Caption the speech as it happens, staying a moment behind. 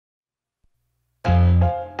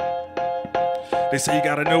They say you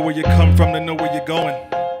gotta know where you come from to know where you're going.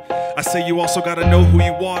 I say you also gotta know who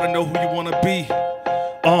you are to know who you wanna be.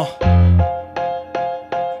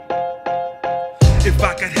 If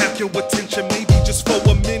I could have your attention, maybe just for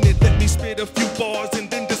a minute, let me spit a few bars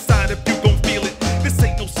and then decide if you gon' feel it. This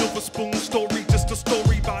ain't no silver spoon story, just a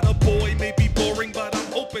story about a boy. Maybe boring, but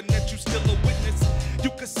I'm hoping that you still a witness. You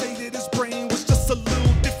could say that his brain was just a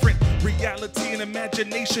little different. Reality and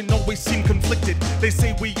imagination always seem conflicted. They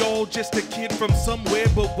say we all just a kid from somewhere,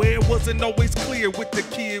 but where wasn't always clear with the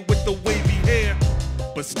kid with the wavy hair.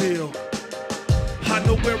 But still, I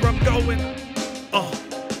know where I'm going.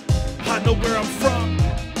 I know where I'm from,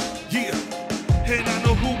 yeah, and I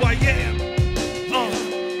know who I am,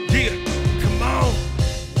 yeah, come on,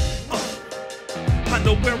 I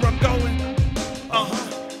know where I'm going,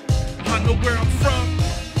 I know where I'm from,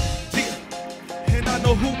 yeah, and I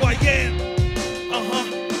know who I am,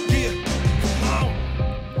 yeah, come on.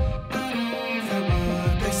 I don't care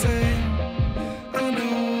what they say, I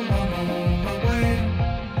know I'm on my way.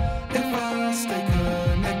 If I stay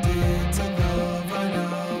connected to love, I know.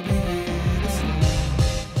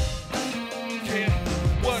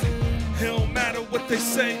 What they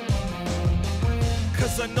say,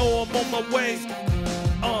 cause I know I'm on my way.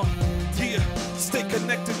 Yeah, stay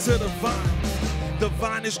connected to the vine. The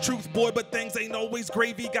vine is truth, boy, but things ain't always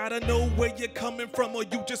gravy. Gotta know where you're coming from or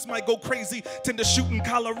you just might go crazy. Tend to shoot in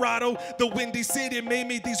Colorado, the windy city made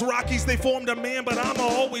me. These Rockies, they formed a man, but I'ma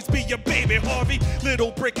always be your baby, Harvey.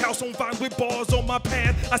 Little brick house on vine with bars on my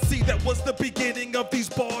pad. I see that was the beginning of these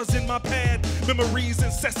bars in my pad. Memories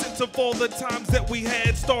incessant of all the times that we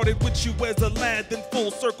had. Started with you as a lad, then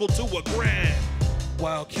full circle to a grad.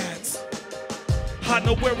 Wildcats, I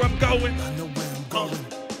know where I'm going. I know where I'm going.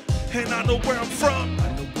 And I know where I'm from.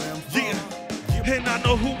 I know where I'm from. Yeah, and I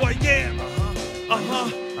know who I am.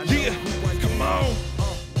 Yeah, come on.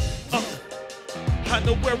 I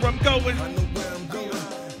know where I'm going. I know where I'm going.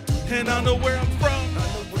 And I know where I'm from. I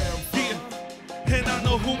know where I'm from. Yeah, and I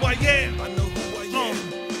know who I am. I know who I am.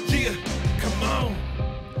 Yeah, come on.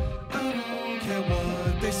 I don't care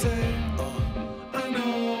what they say. I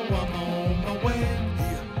know I'm on my way.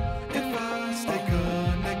 Yeah. If I stay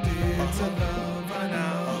connected to love, I know.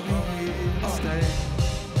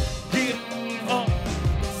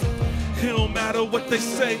 It don't matter what they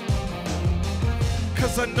say,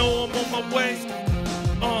 cause I know I'm on my way.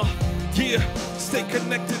 Yeah, stay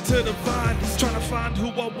connected to the vine. Trying to find who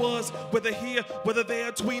I was, whether here, whether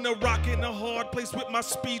there, between a rock and a hard place with my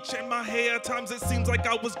speech and my hair. Times it seems like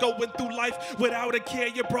I was going through life without a care.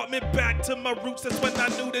 You brought me back to my roots, that's when I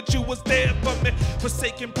knew that you was there for me.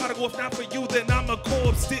 Forsaken prodigal, if not for you, then I'm a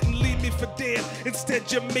corpse. Didn't leave me for dead,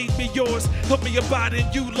 instead you made me yours. Help me abide in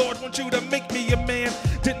you, Lord, want you to make me a man.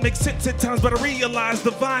 Didn't make sense at times, but I realized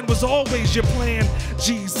the vine was always your plan.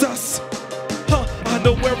 Jesus, I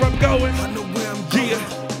know where I'm going. I know where I'm going.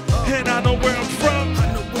 Yeah, and I know where I'm from.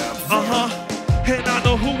 I know where I'm from. And I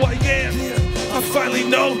know who I am. Yeah. I finally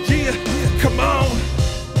know. Yeah, come on.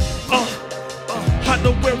 I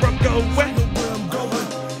know where I'm going. I know where I'm going.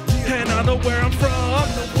 And I know where I'm from.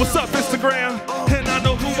 What's up, Instagram? And I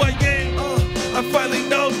know who I am. I finally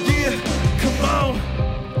know. Yeah, come on.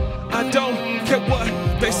 I don't care what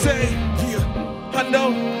they say. Yeah, I know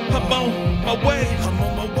I'm on my way. I'm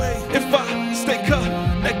on my way. If I stay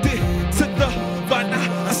connected to the vine,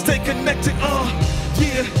 I stay connected.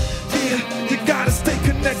 Yeah, yeah, you gotta stay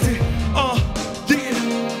connected. Yeah,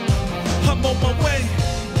 I'm on my way.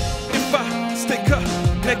 If I stay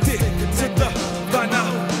connected to the vine,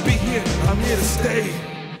 I'll be here. I'm here to stay.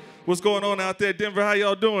 What's going on out there, Denver? How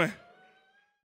y'all doing?